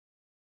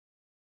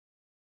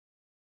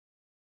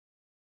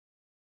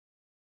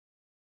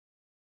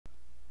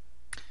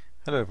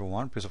Hello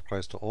everyone, peace of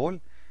Christ to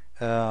all.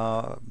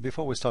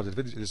 Before we start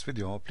this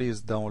video,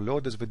 please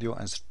download this video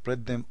and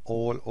spread them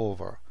all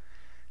over.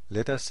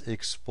 Let us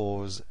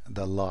expose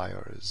the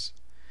liars.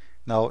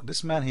 Now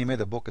this man, he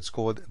made a book, it's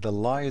called The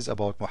Lies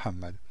About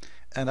Muhammad,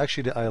 and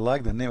actually I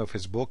like the name of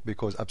his book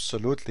because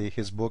absolutely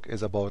his book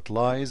is about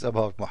lies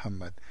about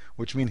Muhammad,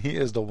 which means he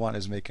is the one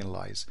is making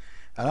lies,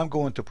 and I'm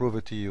going to prove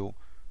it to you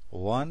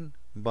one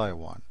by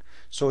one.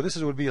 So this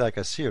will be like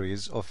a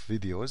series of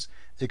videos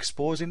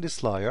exposing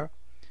this liar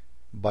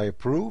by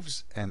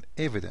proofs and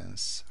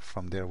evidence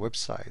from their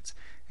websites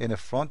in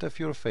front of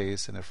your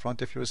face, in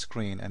front of your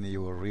screen, and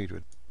you will read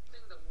it. The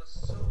thing that was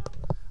so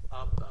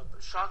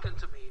shocking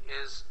to me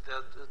is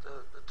that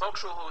the talk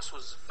show host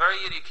was very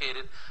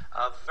educated,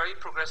 very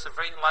progressive,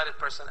 very enlightened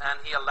person, and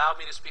he allowed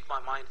me to speak my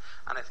mind,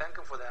 and I thank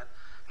him for that.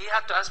 He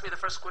had to ask me the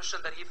first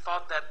question that he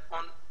thought that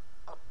on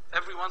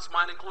everyone's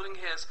mind, including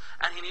his,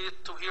 and he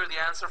needed to hear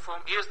the answer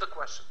from. Here's the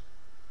question: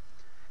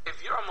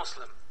 if you're a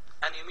Muslim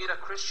and you meet a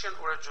Christian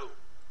or a Jew,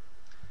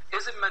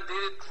 is it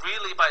mandated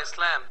really by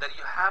Islam that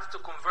you have to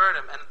convert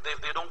them, and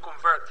if they don't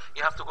convert,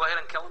 you have to go ahead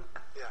and kill them?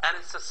 Yeah. And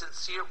it's a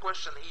sincere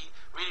question. He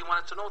really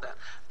wanted to know that.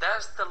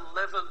 That's the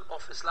level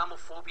of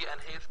Islamophobia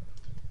and hate.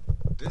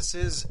 This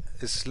is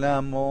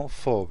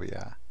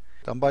Islamophobia.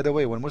 And by the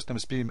way, when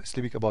Muslims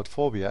speak about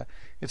phobia,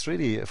 it's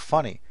really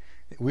funny.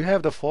 We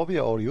have the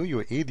phobia, or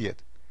you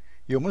idiot.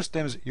 You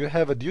Muslims, you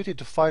have a duty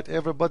to fight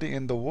everybody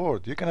in the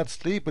world. You cannot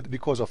sleep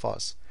because of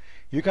us.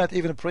 You can't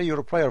even pray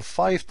your prayer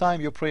 5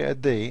 times you pray a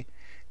day.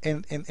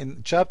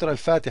 In chapter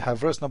Al-Fatiha,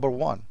 verse number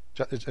 1,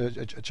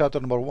 chapter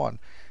number 1,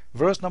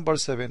 verse number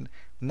 7,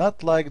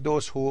 not like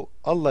those who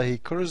Allah He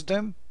cursed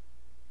them,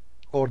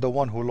 or the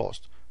one who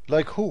lost.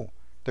 Like who?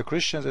 The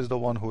Christians is the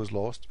one who is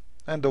lost,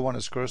 and the one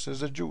is cursed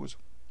is the Jews.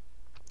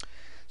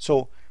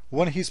 So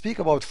when he speak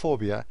about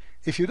phobia,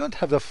 if you don't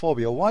have the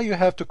phobia, why you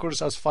have to curse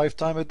us 5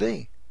 times a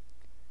day?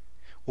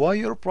 Why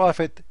your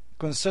prophet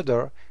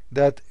consider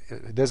that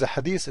there's a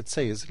hadith, it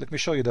says, let me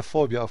show you the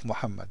phobia of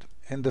Muhammad.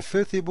 In the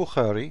filthy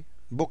Bukhari,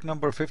 book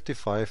number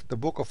 55, the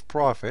book of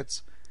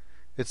prophets,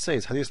 it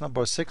says, hadith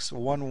number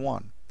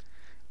 611,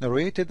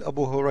 narrated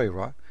Abu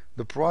Huraira,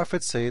 the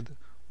prophet said,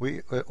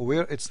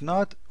 where it's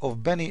not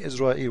of Bani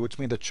Israel, which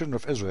means the children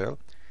of Israel,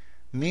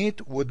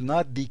 meat would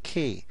not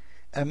decay.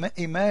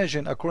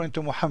 Imagine, according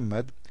to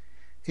Muhammad,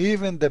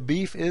 even the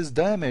beef is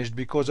damaged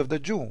because of the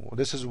Jew.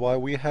 This is why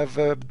we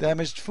have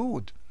damaged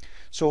food.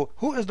 So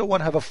who is the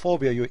one have a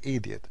phobia, you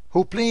idiot?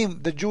 Who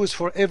blame the Jews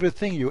for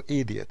everything, you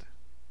idiot?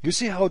 You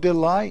see how they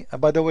lie?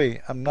 And by the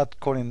way, I'm not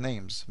calling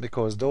names,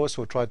 because those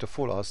who try to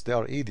fool us, they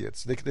are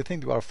idiots. They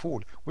think we are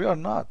fooled. We are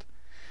not.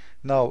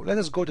 Now let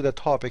us go to the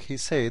topic. He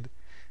said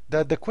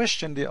that the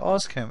question they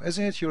ask him,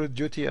 isn't it your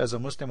duty as a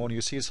Muslim, when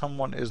you see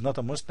someone is not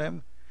a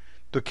Muslim,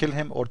 to kill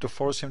him or to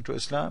force him to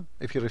Islam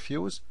if he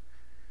refuse?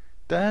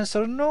 The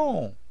answer,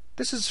 no.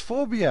 This is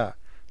phobia.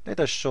 Let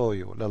us show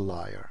you the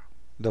liar.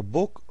 The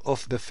book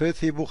of the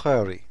filthy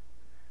Bukhari,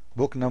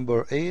 book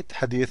number 8,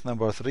 hadith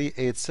number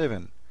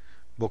 387,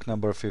 book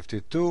number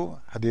 52,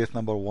 hadith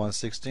number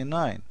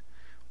 169.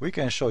 We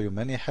can show you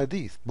many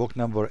hadith. Book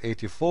number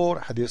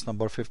 84, hadith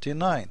number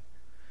 59.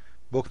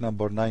 Book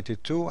number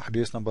 92,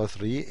 hadith number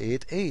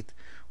 388,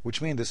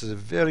 which means this is a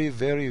very,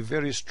 very,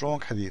 very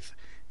strong hadith.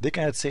 They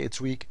cannot say it's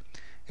weak.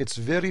 It's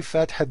very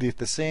fat hadith,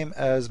 the same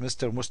as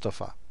Mr.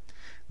 Moustafa.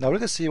 Now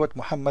let us see what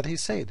Muhammad he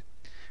said.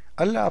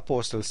 Allah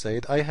Apostle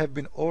said, I have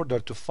been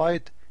ordered to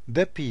fight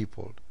the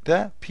people,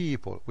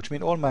 which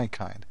means all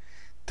mankind,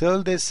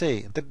 till they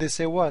say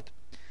what?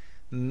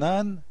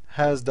 None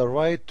has the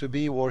right to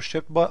be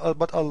worshipped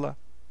but Allah.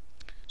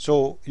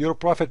 So your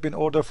prophet been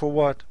ordered for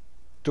what?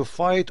 To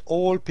fight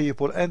all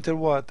people until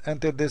what?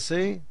 Until they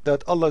say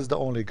that Allah is the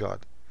only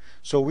God.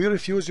 So we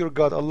refuse your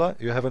God Allah,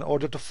 you have an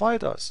order to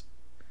fight us.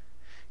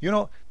 You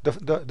know,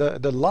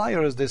 the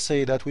liars, they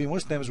say that we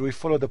Muslims, we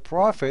follow the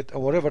prophet,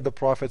 and whatever the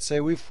prophet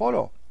say, we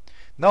follow.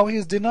 Now he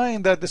is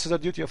denying that this is a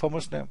duty of a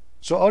Muslim.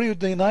 So are you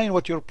denying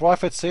what your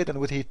prophet said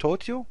and what he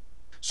taught you?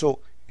 So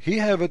he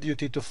have a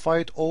duty to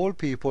fight all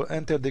people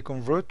until they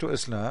convert to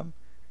Islam.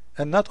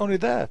 And not only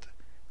that,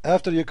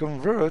 after you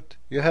convert,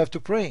 you have to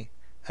pray.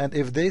 And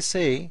if they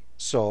say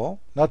so,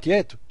 not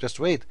yet, just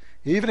wait.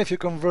 Even if you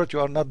convert,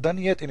 you are not done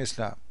yet in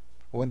Islam.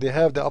 When they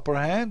have the upper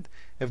hand,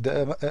 if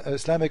the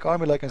Islamic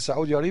army, like in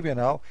Saudi Arabia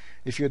now,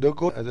 if you don't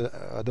go to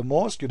the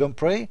mosque, you don't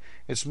pray,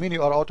 it's mean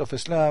you are out of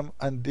Islam,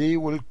 and they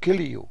will kill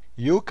you.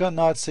 You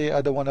cannot say I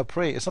don't want to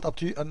pray. It's not up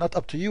to you. Not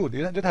up to you.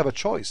 You don't have a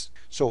choice.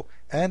 So,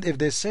 and if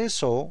they say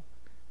so,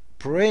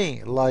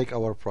 pray like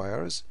our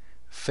prayers,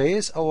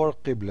 face our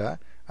Qibla,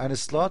 and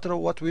slaughter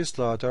what we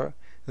slaughter.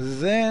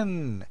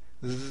 Then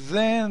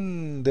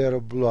their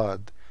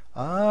blood.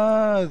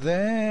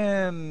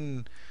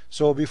 Then.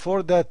 So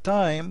before that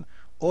time,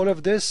 all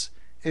of this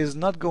is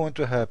not going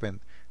to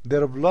happen.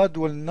 Their blood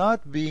will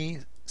not be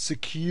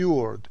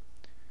secured.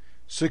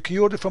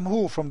 Secured from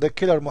who? From the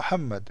killer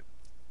Muhammad.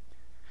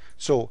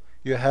 So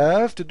you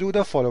have to do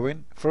the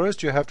following.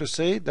 First, you have to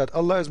say that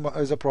Allah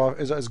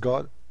is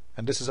God,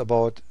 and this is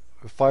about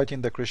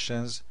fighting the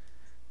Christians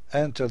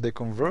until they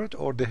convert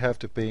or they have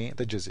to pay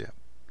the jizya.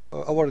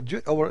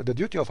 The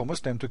duty of a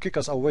Muslim to kick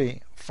us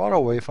away, far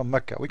away from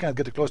Mecca. We can't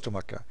get close to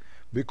Mecca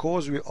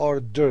because we are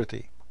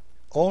dirty.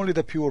 Only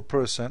the pure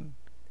person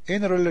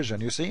in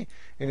religion, you see,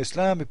 in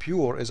Islam,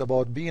 pure is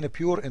about being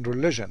pure in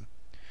religion.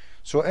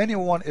 So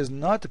anyone is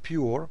not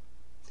pure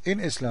in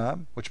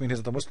Islam, which means he's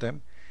not a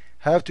Muslim,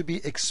 have to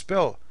be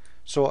expelled.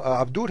 So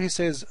Abdul, he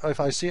says,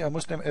 if I see a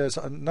Muslim as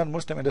a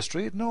non-Muslim in the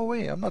street, no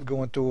way, I'm not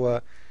going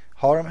to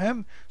harm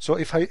him. So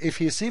if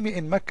he see me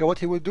in Mecca, what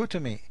he will do to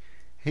me?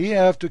 He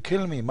have to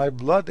kill me. My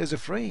blood is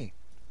free.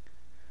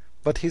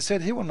 But he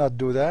said he will not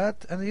do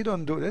that, and they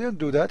don't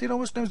do that. You know,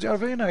 Muslims, they are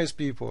very nice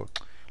people.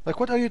 Like,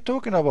 what are you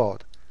talking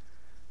about?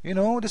 You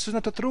know, this is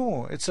not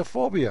true. It's a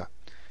phobia.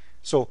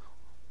 So,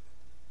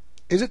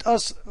 is it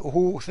us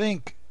who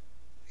think,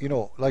 you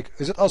know, like,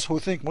 is it us who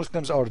think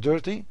Muslims are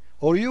dirty?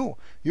 Or you?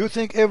 You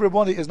think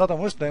everybody is not a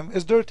Muslim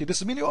is dirty.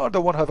 This means you are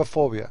the one who have a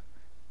phobia.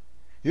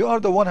 You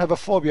are the one who have a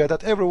phobia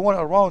that everyone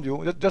around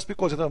you, just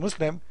because you're a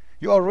Muslim,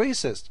 you are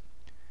racist.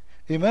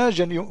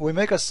 Imagine we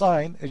make a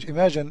sign.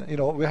 Imagine, you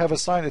know, we have a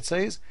sign that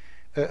says,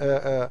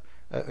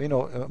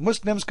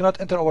 Muslims cannot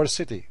enter our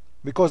city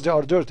because they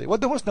are dirty.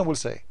 What the Muslim will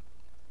say?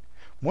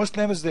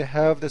 Muslims, they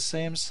have the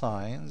same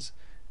signs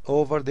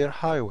over their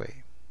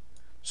highway.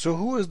 So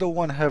who is the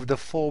one have the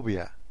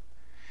phobia?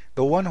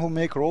 The one who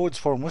make roads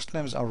for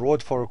Muslims and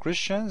road for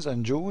Christians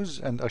and Jews,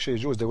 and actually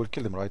Jews, they will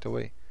kill them right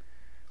away.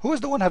 Who is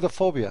the one have the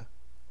phobia?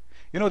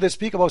 You know, they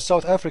speak about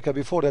South Africa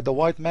before, that the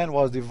white man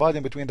was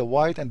dividing between the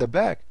white and the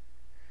black.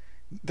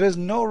 There is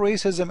no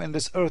racism in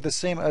this earth the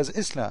same as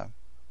Islam.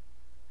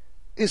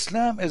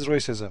 Islam is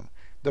racism.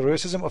 The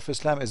racism of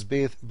Islam is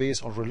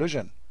based on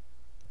religion.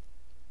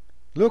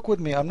 Look with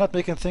me, I'm not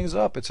making things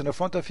up. It's in the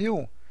front of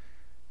you.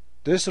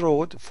 This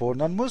road for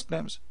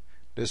non-Muslims.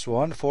 This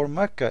one for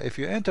Mecca. If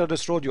you enter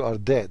this road, you are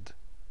dead.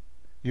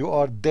 You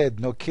are dead,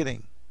 no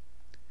kidding.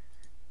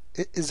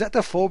 Is that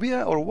a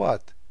phobia or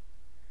what?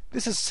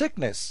 This is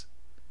sickness.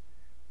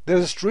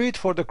 There's a street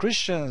for the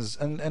Christians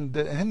and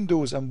the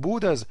Hindus and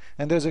Buddhas,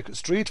 and there's a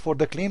street for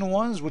the clean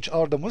ones, which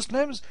are the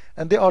Muslims,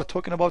 and they are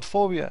talking about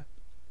phobia.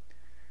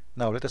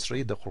 Now let us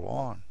read the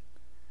Quran.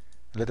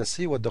 Let us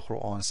see what the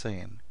Quran is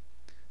saying.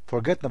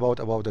 Forget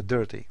about the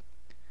dirty.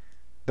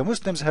 The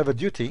Muslims have a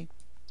duty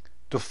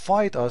to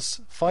fight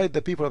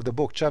the people of the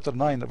book, chapter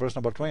 9, verse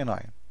number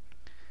 29,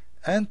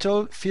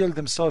 until feel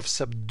themselves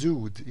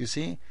subdued. You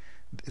see,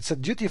 it's a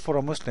duty for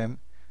a Muslim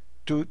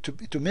to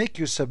make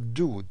you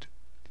subdued.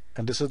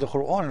 And this is the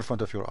Quran in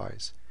front of your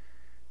eyes.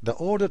 The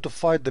order to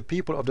fight the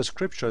people of the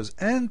scriptures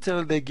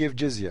until they give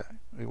jizya.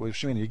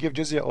 Which means you give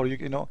jizya, or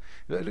you know,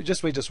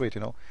 just wait,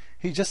 you know.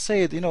 He just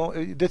said, you know,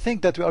 they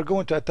think that we are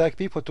going to attack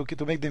people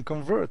to make them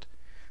convert.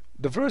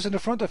 The verse in the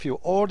front of you,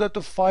 order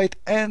to fight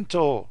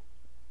until.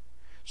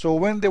 So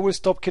when they will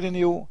stop killing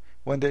you,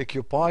 when they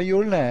occupy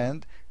your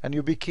land, and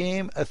you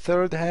became a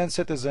third-hand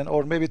citizen,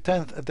 or maybe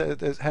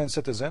 10th-hand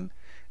citizen,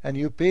 and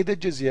you pay the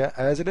jizya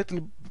as a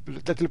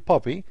little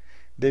puppy,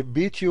 they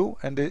beat you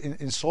and they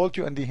insult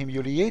you and they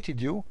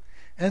humiliated you,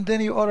 and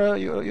then you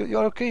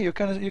are okay. You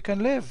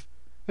can live.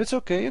 It's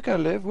okay. You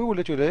can live. We will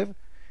let you live.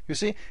 You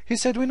see, he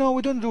said, we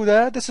don't do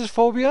that. This is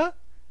phobia.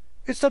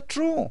 It's not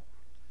true.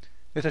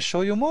 Let us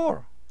show you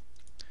more.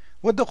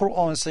 What the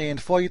Quran is saying,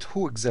 fight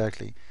who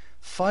exactly?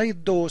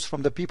 Fight those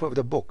from the people of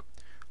the book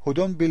who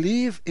don't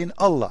believe in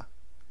Allah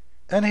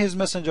and His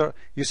Messenger.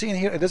 You see in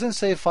here, it doesn't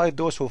say fight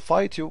those who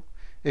fight you.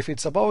 If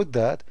it's about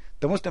that,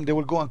 the Muslim, they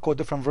will go and quote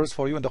different verse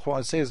for you, and the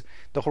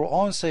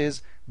Quran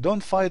says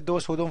don't fight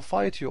those who don't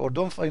fight you, or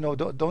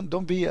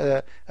don't be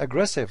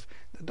aggressive.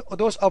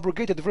 Those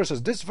abrogated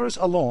verses. This verse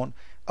alone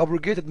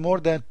abrogated more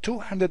than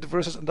 200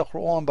 verses in the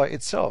Quran by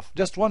itself.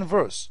 Just one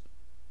verse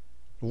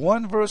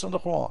on the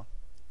Quran.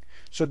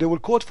 So they will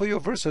quote for you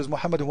verses.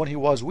 Muhammad, when he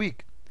was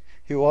weak,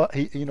 he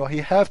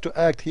have to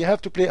act, he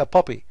have to play a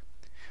puppy.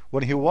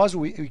 When he was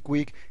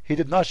weak, he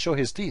did not show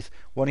his teeth.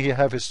 When he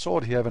have his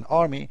sword, he have an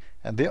army,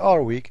 and they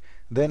are weak.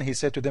 Then he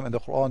said to them in the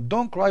Quran,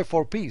 don't cry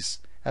for peace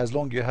as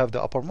long you have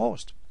the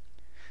uppermost.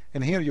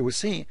 And here you will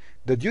see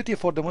the duty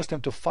for the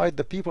Muslim to fight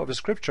the people of the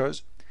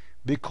scriptures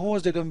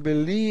because they don't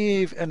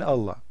believe in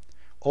Allah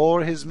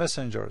or His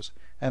messengers,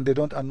 and they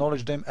don't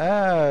acknowledge them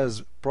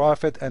as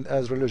prophet and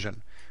as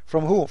religion.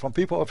 From who? From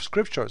people of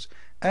scriptures.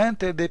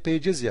 Until they pay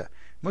jizya.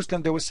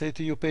 Muslim, they will say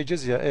to you, pay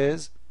jizya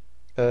is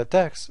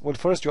tax. Well,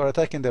 first you are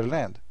attacking their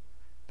land.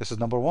 This is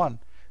number one.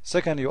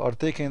 Second, you are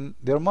taking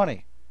their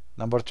money.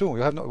 Number two,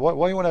 you have no,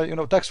 why you want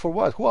to tax for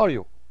what? Who are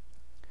you?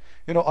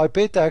 I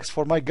pay tax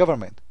for my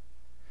government.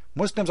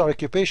 Muslims are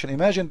occupation.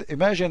 Imagine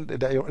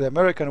the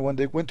American, when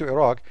they went to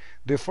Iraq,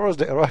 they forced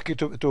the Iraqi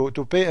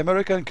to pay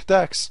American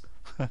tax.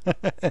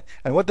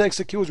 And what they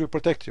execute will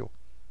protect you.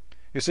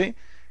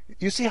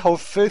 You see how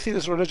filthy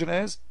this religion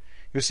is.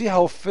 You see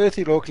how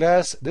filthy low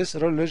class this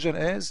religion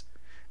is.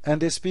 And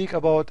they speak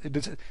about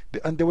it,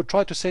 and they would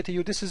try to say to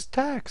you, this is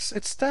tax.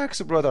 It's tax,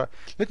 brother.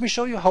 Let me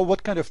show you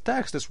what kind of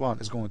tax this one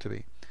is going to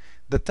be.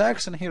 The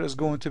tax in here is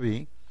going to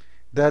be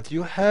that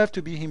you have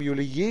to be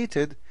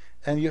humiliated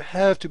and you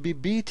have to be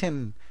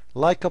beaten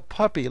like a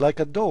puppy, like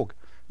a dog.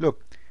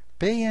 Look,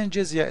 paying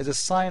jizya is a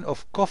sign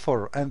of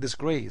kufr and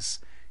disgrace.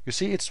 You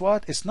see, it's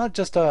what? It's not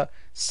just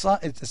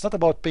it's not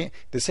about paying.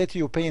 They say to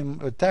you paying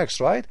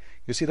tax, right?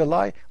 You see the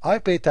lie? I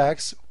pay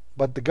tax,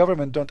 but the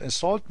government don't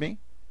insult me.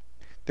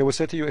 They will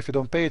say to you, if you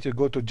don't pay it, you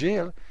go to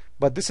jail.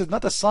 But this is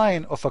not a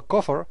sign of a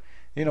kufr.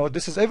 You know,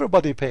 this is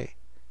everybody pay.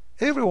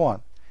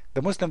 Everyone.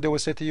 The Muslim, they will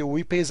say to you,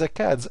 we pay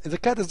zakat.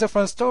 Zakat is a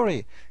different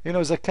story. You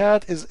know,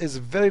 zakat is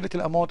very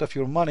little amount of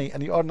your money,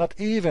 and you are not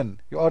even,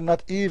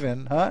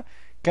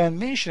 can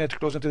mention it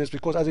close into this,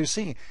 because as you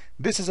see,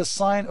 this is a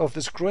sign of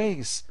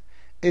disgrace.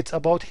 It's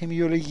about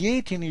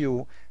humiliating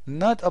you,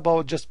 not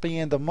about just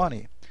paying the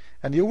money.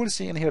 And you will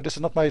see in here, this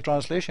is not my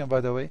translation,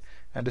 by the way,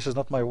 and this is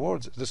not my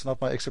words, this is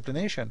not my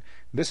explanation.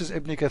 This is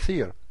Ibn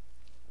Kathir.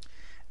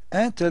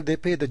 Until they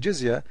pay the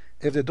jizya,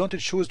 if they don't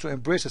choose to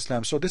embrace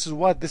Islam. So this is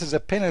what? This is a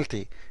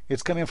penalty.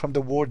 It's coming from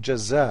the word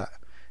jaza.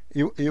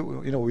 You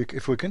know,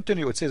 if we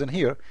continue, it says in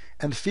here,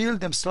 and feel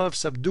themselves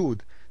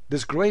subdued,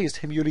 disgraced,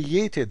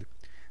 humiliated.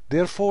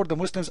 Therefore, the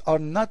Muslims are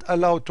not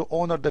allowed to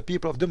honor the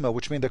people of Dhimma,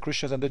 which mean the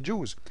Christians and the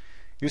Jews.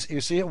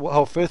 You see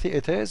how filthy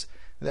it is?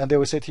 And they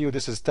will say to you,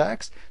 this is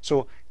tax.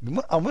 So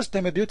a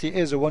Muslim duty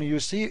is when you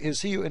see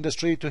you in the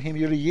street to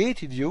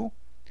humiliate you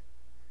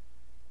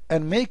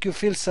and make you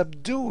feel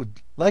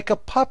subdued like a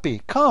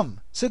puppy.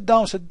 Come, sit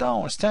down,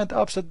 stand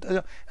up,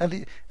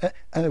 and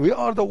we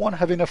are the one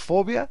having a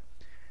phobia.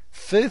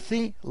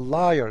 Filthy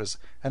liars.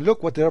 And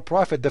look what their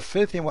prophet, the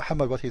filthy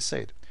Muhammad, what he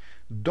said.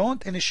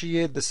 Don't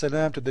initiate the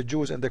salam to the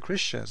Jews and the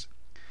Christians.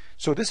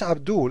 So this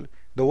Abdul,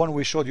 the one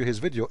we showed you his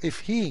video,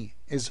 if he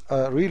is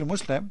a real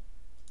Muslim,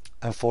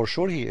 and for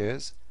sure he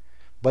is,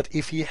 but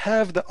if he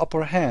have the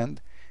upper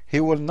hand, he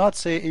will not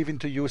say even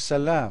to you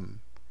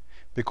salam,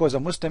 because a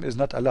Muslim is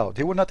not allowed.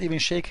 He will not even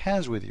shake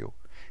hands with you.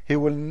 He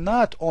will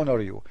not honor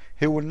you.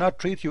 He will not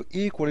treat you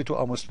equally to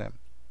a Muslim.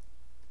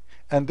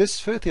 And this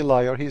filthy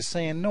liar, he is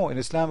saying, no, in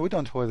Islam we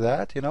don't do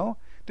that, you know.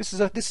 This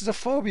is a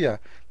phobia.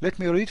 Let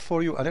me read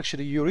for you, and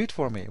actually you read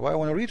for me. Why I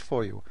want to read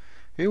for you.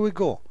 Here we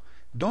go.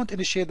 Don't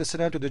initiate the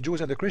salam to the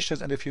Jews and the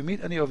Christians, and if you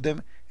meet any of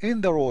them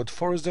in the road,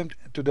 force them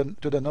to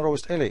the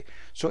narrowest alley.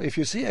 So if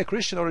you see a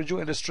Christian or a Jew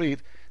in the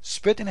street,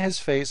 spit in his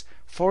face,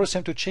 force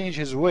him to change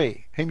his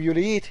way,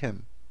 humiliate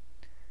him.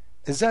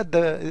 Is that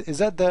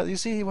the you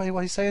see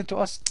what he's saying to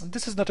us?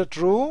 This is not a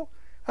true.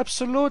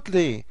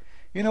 Absolutely.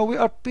 You know, we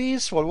are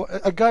peaceful.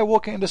 A guy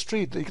walking in the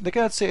street, they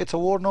cannot say it's a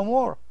war no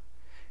more.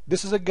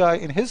 This is a guy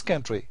in his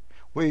country.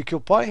 We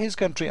occupy his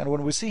country, and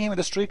when we see him in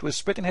the street, we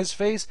spit in his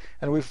face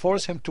and we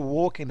force him to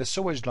walk in the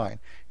sewage line.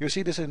 You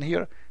see this in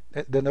here,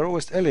 the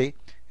narrowest alley.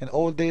 In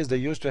old days, they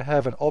used to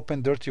have an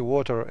open, dirty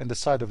water in the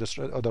side of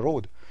the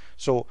road.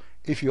 So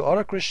if you are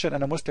a Christian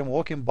and a Muslim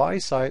walking by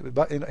side,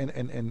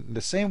 in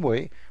the same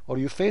way, or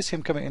you face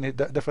him coming in a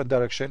different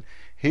direction,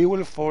 he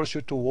will force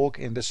you to walk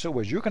in the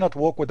sewage. You cannot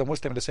walk with a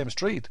Muslim in the same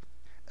street.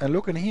 And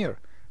look in here.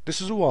 This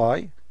is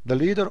why the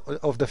leader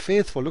of the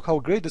faithful, look how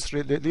great this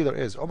leader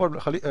is. Umar ibn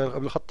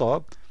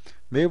Khattab,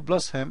 may Allah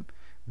bless him,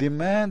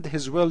 demand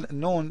his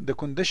well-known the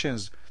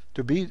conditions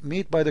to be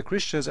met by the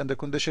Christians and the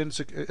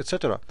conditions,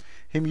 etc.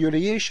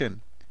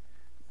 Humiliation,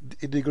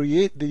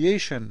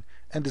 degradation,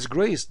 and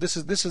disgrace. This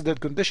is the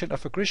condition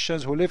of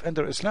Christians who live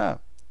under Islam.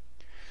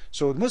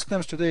 So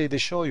Muslims today, they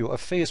show you a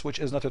face which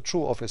is not a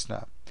true of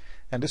Islam.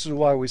 And this is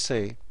why we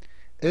say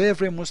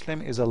every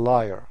Muslim is a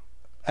liar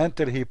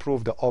until he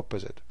proves the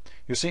opposite.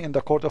 You see, in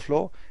the court of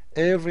law,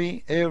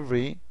 every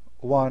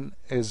one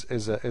is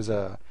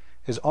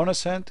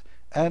innocent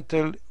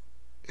until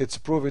it's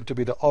proven to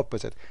be the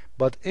opposite.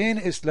 But in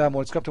Islam,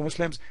 when it comes to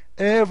Muslims,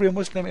 every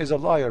Muslim is a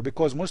liar,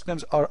 because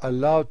Muslims are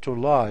allowed to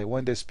lie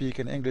when they speak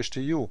in English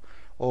to you,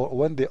 or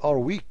when they are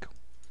weak.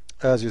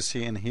 As you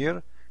see in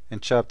here, in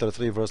chapter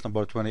 3, verse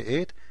number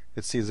 28,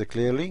 it says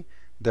clearly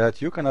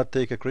that you cannot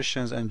take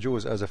Christians and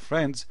Jews as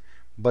friends,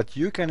 but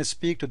you can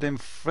speak to them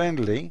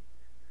friendly,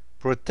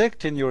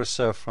 protecting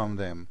yourself from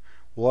them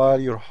while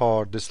your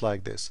heart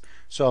dislike this.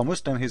 So a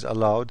Muslim, he's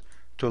allowed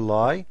to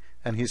lie,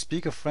 and he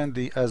speak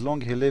friendly as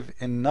long he live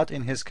not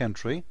in his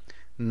country.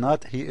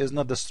 He is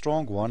not the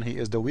strong one, he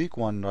is the weak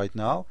one right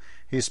now.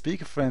 He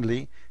speak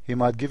friendly, he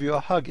might give you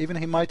a hug, even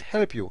he might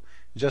help you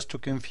just to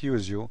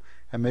confuse you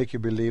and make you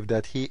believe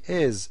that he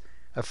is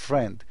a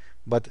friend.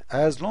 But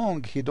as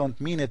long he don't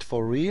mean it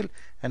for real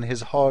and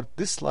his heart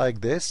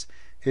dislike this,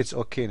 it's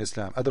okay in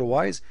Islam.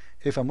 Otherwise,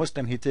 if a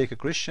Muslim he take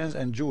Christians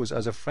and Jews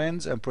as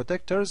friends and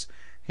protectors,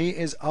 he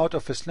is out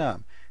of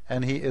Islam,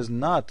 and he is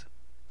not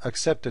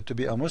accepted to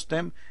be a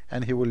Muslim,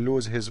 and he will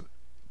lose his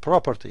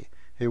property,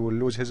 he will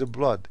lose his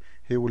blood,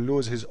 he will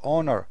lose his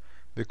honor,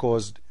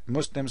 because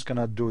Muslims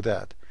cannot do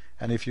that.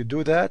 And if you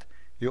do that,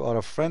 you are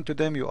a friend to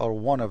them, you are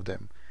one of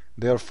them.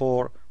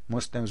 Therefore,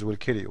 Muslims will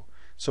kill you.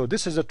 So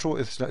this is the true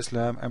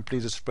Islam, and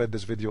please spread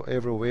this video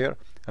everywhere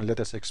and let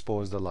us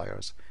expose the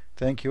liars.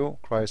 Thank you.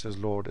 Christ is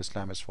Lord.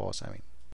 Islam is false. Amen.